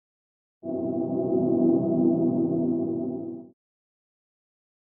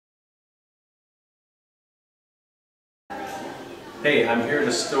Hey, I'm here at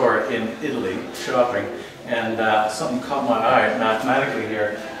a store in Italy shopping, and something caught my eye mathematically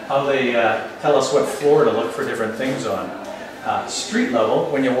here, how they tell us what floor to look for different things on. Street level,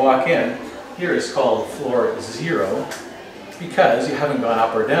 when you walk in, here is called floor 0 because you haven't gone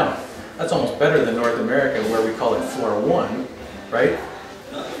up or down. That's almost better than North America where we call it floor 1, right?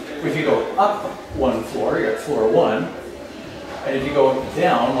 If you go up one floor, you're at floor 1, and if you go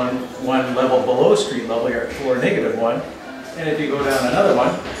down one level below street level, you're at floor -1. And if you go down another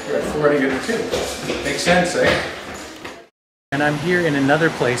one, you're at floor -2. Makes sense, eh? And I'm here in another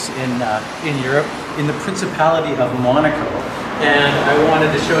place in Europe, in the Principality of Monaco. And I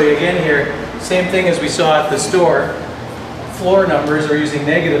wanted to show you again here, same thing as we saw at the store. Floor numbers are using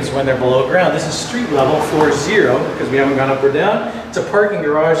negatives when they're below ground. This is street level, floor 0, because we haven't gone up or down. It's a parking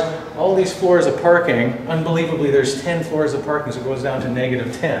garage. All these floors of parking, unbelievably there's 10 floors of parking, so it goes down to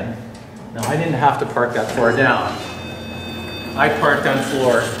 -10. Now I didn't have to park that far down. I parked on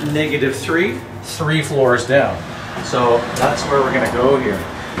floor -3, 3 floors down. So that's where we're going to go here.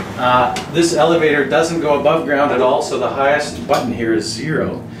 This elevator doesn't go above ground at all, so the highest button here is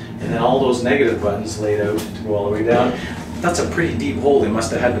 0. And then all those negative buttons laid out to go all the way down. That's a pretty deep hole they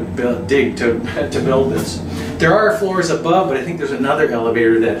must have had to dig to build this. There are floors above, but I think there's another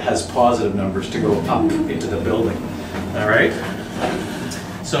elevator that has positive numbers to go up into the building. All right?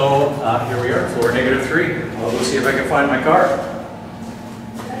 So here we are, floor -3. I'll go see if I can find my car.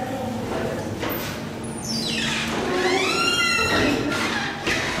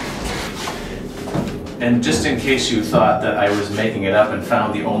 And just in case you thought that I was making it up and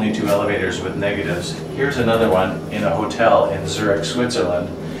found the only 2 elevators with negatives, here's another one in a hotel in Zurich, Switzerland,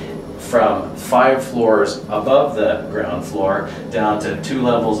 from 5 floors above the ground floor down to 2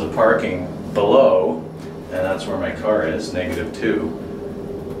 levels of parking below, and that's where my car is, -2.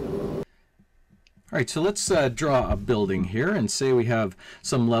 All right, so let's draw a building here and say we have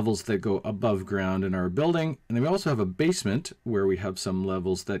some levels that go above ground in our building, and then we also have a basement where we have some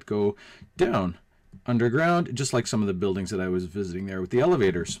levels that go down underground, just like some of the buildings that I was visiting there with the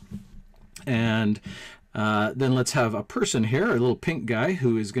elevators. And then let's have a person here, a little pink guy,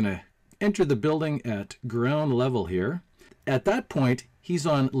 who is going to enter the building at ground level here. At that point, he's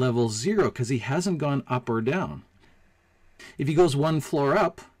on level 0 because he hasn't gone up or down. If he goes 1 floor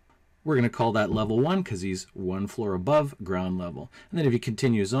up, we're going to call that level 1 because he's 1 floor above ground level. And then if he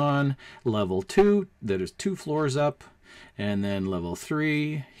continues on, level 2, that is 2 floors up. And then level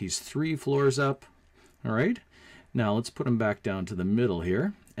 3, he's 3 floors up. All right. Now let's put him back down to the middle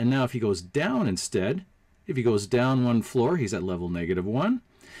here. And now if he goes down instead, if he goes down 1 floor, he's at level -1.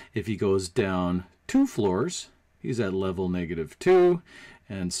 If he goes down 2 floors, he's at level -2,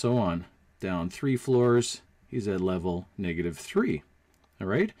 and so on. Down 3 floors, he's at level -3. All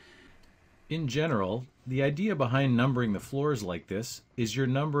right. In general, the idea behind numbering the floors like this is you're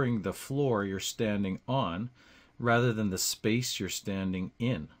numbering the floor you're standing on rather than the space you're standing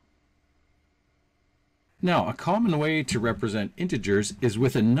in. Now, a common way to represent integers is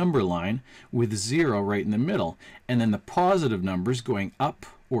with a number line with 0 right in the middle, and then the positive numbers going up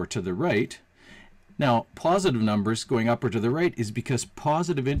or to the right. Now, positive numbers going up or to the right is because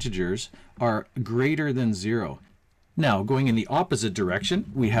positive integers are greater than 0. Now, going in the opposite direction,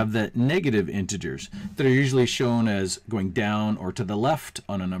 we have the negative integers that are usually shown as going down or to the left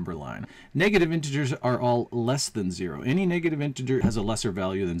on a number line. Negative integers are all less than 0. Any negative integer has a lesser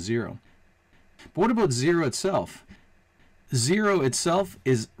value than 0. But what about 0 itself? 0 itself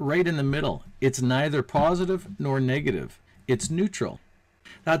is right in the middle. It's neither positive nor negative. It's neutral.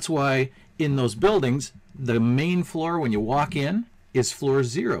 That's why in those buildings, the main floor when you walk in is floor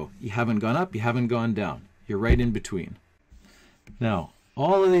 0. You haven't gone up, you haven't gone down. You're right in between. Now,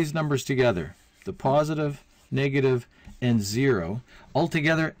 all of these numbers together, the positive, negative, and 0,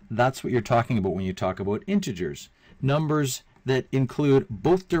 altogether, that's what you're talking about when you talk about integers. Numbers that include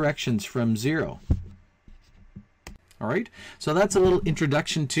both directions from 0. All right, so that's a little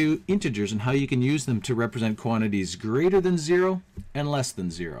introduction to integers and how you can use them to represent quantities greater than 0 and less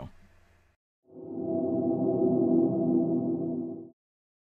than 0.